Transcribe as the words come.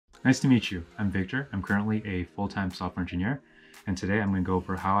Nice to meet you. I'm Victor. I'm currently a full-time software engineer, and today I'm going to go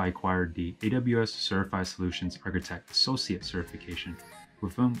over how I acquired the AWS Certified Solutions Architect Associate certification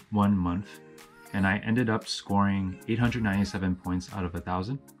within 1 month, and I ended up scoring 897 points out of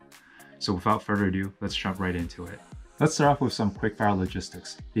 1,000. So without further ado, let's jump right into it. Let's start off with some quickfire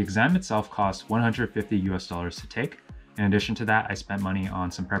logistics. The exam itself cost $150 to take. In addition to that, I spent money on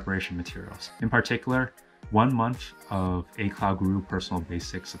some preparation materials. In particular, 1 month of a Cloud Guru Personal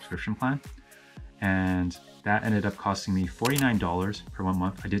Basic subscription plan, and that ended up costing me $49 per 1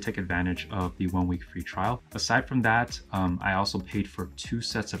 month. I did take advantage of the 1 week free trial. Aside from that, I also paid for 2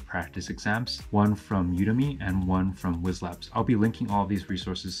 sets of practice exams, one from Udemy and one from WizLabs. I'll be linking all of these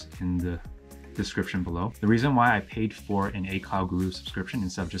resources in the description below. The reason why I paid for an A Cloud Guru subscription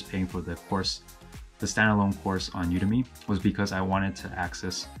instead of just paying for the course, the standalone course on Udemy, was because I wanted to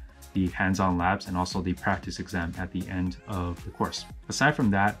access the hands-on labs and also the practice exam at the end of the course. Aside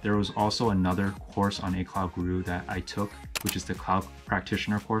from that, there was also another course on A Cloud Guru that I took, which is the Cloud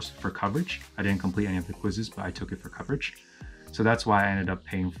Practitioner course for coverage. I didn't complete any of the quizzes, but I took it for coverage. So that's why I ended up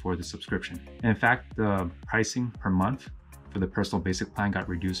paying for the subscription. And in fact, the pricing per month for the personal basic plan got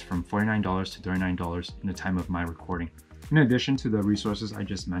reduced from $49 to $39 in the time of my recording. In addition to the resources I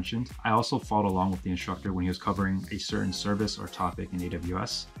just mentioned, I also followed along with the instructor when he was covering a certain service or topic in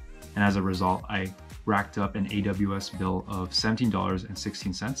AWS. And as a result, I racked up an AWS bill of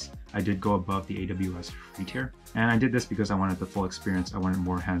 $17.16. I did go above the AWS free tier. And I did this because I wanted the full experience. I wanted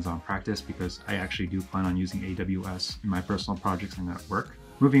more hands-on practice because I actually do plan on using AWS in my personal projects and at work.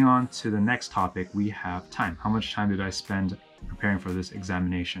 Moving on to the next topic, we have time. How much time did I spend preparing for this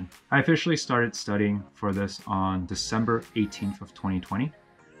examination? I officially started studying for this on December 18th of 2020,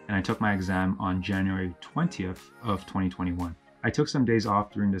 and I took my exam on January 20th of 2021. I took some days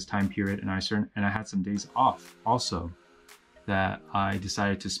off during this time period, and I had some days off also that I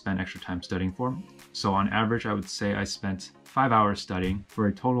decided to spend extra time studying for. So on average, I would say I spent 5 hours studying for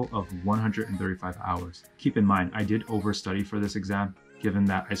a total of 135 hours. Keep in mind, I did overstudy for this exam, given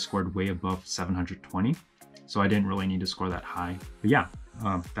that I scored way above 720. So I didn't really need to score that high. But yeah,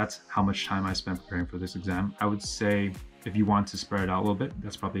 that's how much time I spent preparing for this exam. I would say if you want to spread it out a little bit,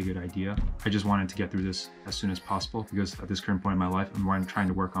 that's probably a good idea. I just wanted to get through this as soon as possible because at this current point in my life, I'm trying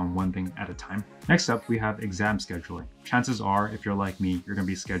to work on one thing at a time. Next up, we have exam scheduling. Chances are, if you're like me, you're gonna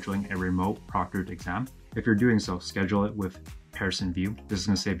be scheduling a remote proctored exam. If you're doing so, schedule it with Pearson VUE. This is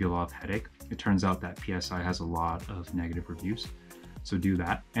gonna save you a lot of headache. It turns out that PSI has a lot of negative reviews, so do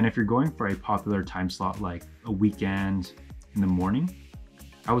that. And if you're going for a popular time slot like a weekend in the morning,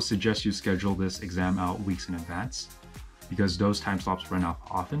 I would suggest you schedule this exam out weeks in advance, because those time slots run out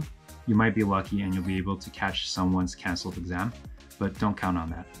often. You might be lucky and you'll be able to catch someone's canceled exam, but don't count on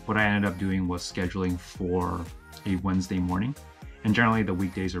that. What I ended up doing was scheduling for a Wednesday morning, and generally the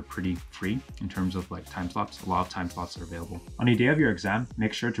weekdays are pretty free in terms of like time slots. A lot of time slots are available. On the day of your exam,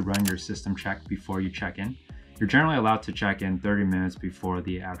 make sure to run your system check before you check in. You're generally allowed to check in 30 minutes before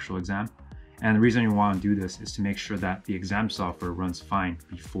the actual exam. And the reason you want to do this is to make sure that the exam software runs fine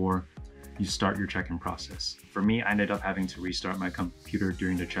before you start your check-in process. For me, I ended up having to restart my computer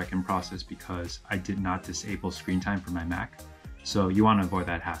during the check-in process because I did not disable screen time for my Mac. So you want to avoid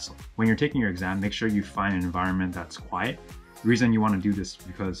that hassle. When you're taking your exam, make sure you find an environment that's quiet. The reason you want to do this is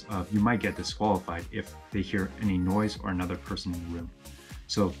because you might get disqualified if they hear any noise or another person in the room.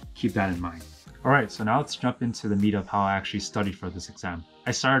 So keep that in mind. All right, so now let's jump into the meat of how I actually studied for this exam.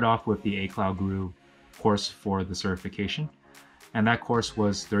 I started off with the A Cloud Guru course for the certification, and that course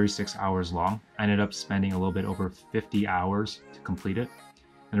was 36 hours long. I ended up spending a little bit over 50 hours to complete it.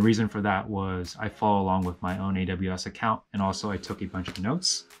 And the reason for that was I follow along with my own AWS account, and also I took a bunch of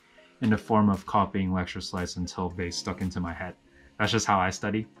notes in the form of copying lecture slides until they stuck into my head. That's just how I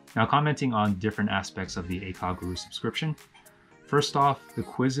study. Now, commenting on different aspects of the A Cloud Guru subscription. First off, the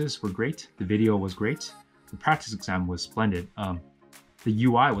quizzes were great. The video was great. The practice exam was splendid. The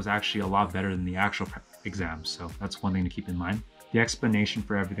UI was actually a lot better than the actual exam, so that's one thing to keep in mind. The explanation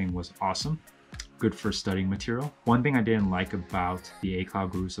for everything was awesome. Good for studying material. One thing I didn't like about the A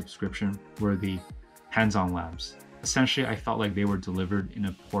Cloud Guru subscription were the hands-on labs. Essentially, I felt like they were delivered in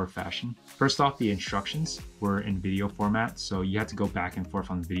a poor fashion. First off, the instructions were in video format, so you had to go back and forth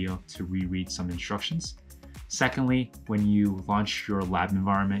on the video to reread some instructions. Secondly, when you launch your lab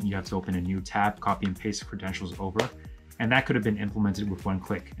environment, you have to open a new tab, copy and paste credentials over, and that could have been implemented with one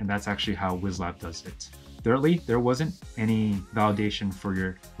click, and that's actually how WizLab does it. Thirdly, there wasn't any validation for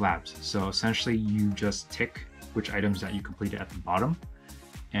your labs. So essentially you just tick which items that you completed at the bottom.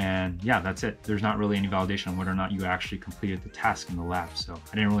 And yeah, that's it. There's not really any validation on whether or not you actually completed the task in the lab. So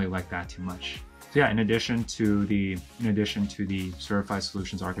I didn't really like that too much. So yeah, in addition to the Certified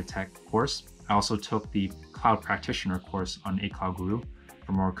Solutions Architect course, I also took the Cloud Practitioner course on A Cloud Guru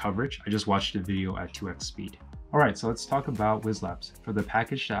for more coverage. I just watched the video at 2x speed. All right, so let's talk about WizLabs. For the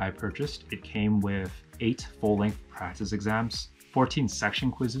package that I purchased, it came with 8 full-length practice exams, 14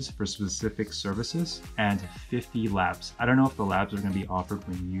 section quizzes for specific services, and 50 labs. I don't know if the labs are going to be offered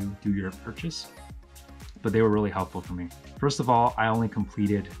when you do your purchase, but they were really helpful for me. First of all, I only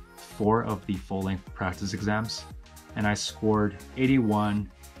completed 4 of the full-length practice exams, and I scored 81,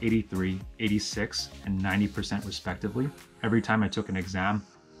 83, 86, and 90% respectively. Every time I took an exam,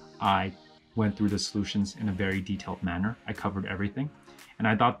 I went through the solutions in a very detailed manner. I covered everything, and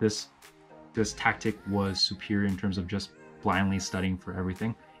I thought this tactic was superior in terms of just blindly studying for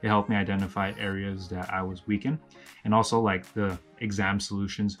everything. It helped me identify areas that I was weak in, and also like the exam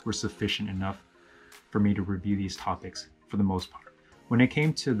solutions were sufficient enough for me to review these topics for the most part. When it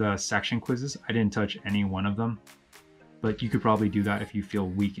came to the section quizzes, I didn't touch any one of them, but you could probably do that if you feel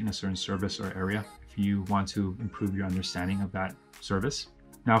weak in a certain service or area, if you want to improve your understanding of that service.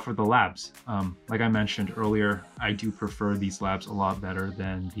 Now for the labs, like I mentioned earlier, I do prefer these labs a lot better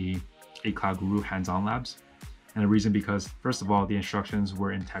than the A Cloud Guru hands-on labs. And the reason because, first of all, the instructions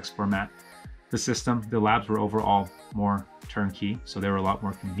were in text format. The labs were overall more turnkey, so they were a lot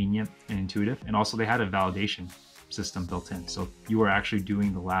more convenient and intuitive. And also they had a validation system built in. So you were actually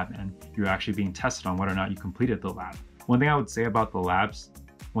doing the lab and you're actually being tested on whether or not you completed the lab. One thing I would say about the labs,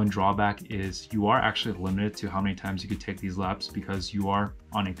 one drawback is you are actually limited to how many times you could take these labs because you are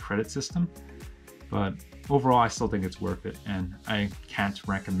on a credit system. But overall, I still think it's worth it, and I can't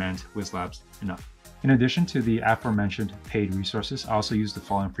recommend WizLabs enough. In addition to the aforementioned paid resources, I also used the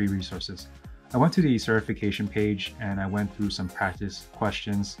following free resources. I went to the certification page and I went through some practice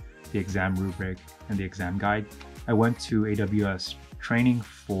questions, the exam rubric, and the exam guide. I went to AWS training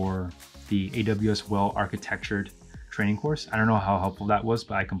for the AWS well-architectured training course. I don't know how helpful that was,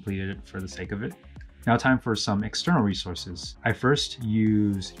 but I completed it for the sake of it. Now time for some external resources. I first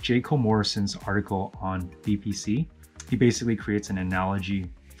use J. Cole Morrison's article on VPC. He basically creates an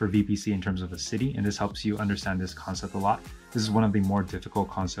analogy for VPC in terms of a city, and this helps you understand this concept a lot. This is one of the more difficult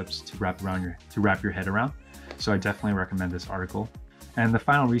concepts to wrap your head around. So I definitely recommend this article. And the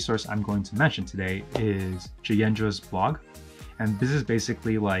final resource I'm going to mention today is Jayendra's blog. And this is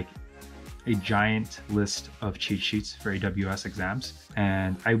basically like a giant list of cheat sheets for AWS exams.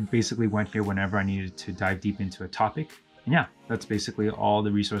 And I basically went here whenever I needed to dive deep into a topic. And yeah, that's basically all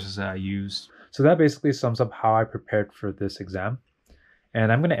the resources that I used. So that basically sums up how I prepared for this exam.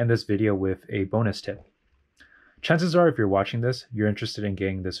 And I'm going to end this video with a bonus tip. Chances are if you're watching this, you're interested in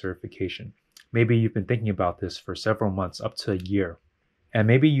getting this certification. Maybe you've been thinking about this for several months, up to a year. And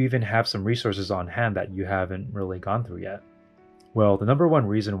maybe you even have some resources on hand that you haven't really gone through yet. Well, the number one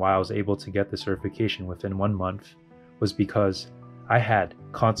reason why I was able to get the certification within 1 month was because I had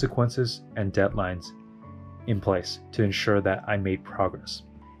consequences and deadlines in place to ensure that I made progress.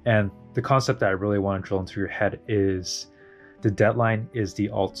 And the concept that I really want to drill into your head is the deadline is the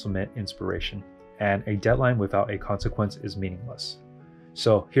ultimate inspiration, and a deadline without a consequence is meaningless.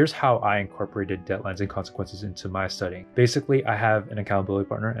 So here's how I incorporated deadlines and consequences into my studying. Basically, I have an accountability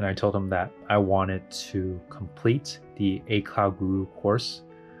partner, and I told him that I wanted to complete the A Cloud Guru course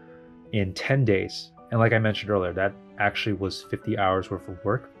in 10 days. And like I mentioned earlier, that actually was 50 hours worth of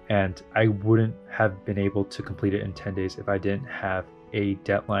work, and I wouldn't have been able to complete it in 10 days if I didn't have a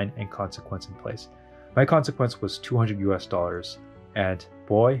deadline and consequence in place. My consequence was $200 US, and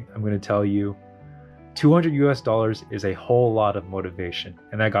boy, I'm going to tell you, $200 US is a whole lot of motivation,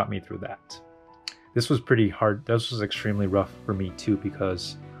 and that got me through that. This was pretty hard. This was extremely rough for me too,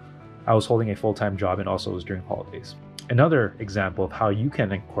 because I was holding a full-time job and also it was during holidays. Another example of how you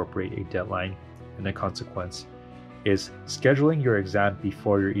can incorporate a deadline and a consequence is scheduling your exam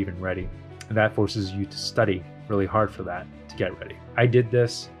before you're even ready. And that forces you to study really hard for that to get ready. I did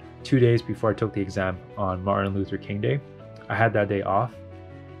this 2 days before I took the exam on Martin Luther King Day. I had that day off.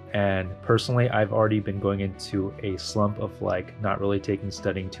 And personally, I've already been going into a slump of like not really taking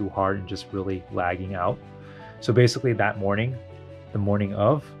studying too hard and just really lagging out. So basically that morning, the morning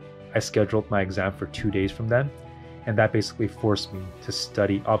of, I scheduled my exam for 2 days from then. And that basically forced me to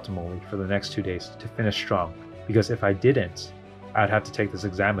study optimally for the next 2 days to finish strong. Because if I didn't, I'd have to take this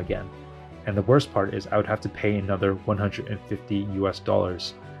exam again. And the worst part is I would have to pay another $150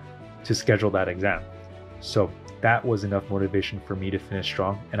 US to schedule that exam. So that was enough motivation for me to finish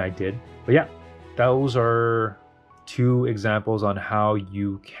strong, and I did. But yeah, those are 2 examples on how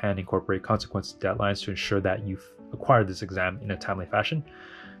you can incorporate consequence deadlines to ensure that you've acquired this exam in a timely fashion.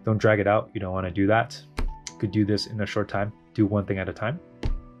 Don't drag it out. You don't want to do that. You could do this in a short time. Do one thing at a time.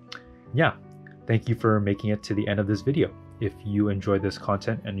 Yeah. Thank you for making it to the end of this video. If you enjoyed this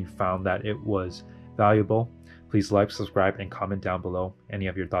content and you found that it was valuable, please like, subscribe, and comment down below any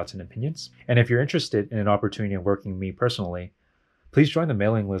of your thoughts and opinions. And if you're interested in an opportunity of working with me personally, please join the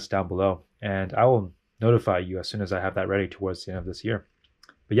mailing list down below, and I will notify you as soon as I have that ready towards the end of this year.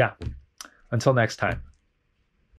 But yeah, until next time.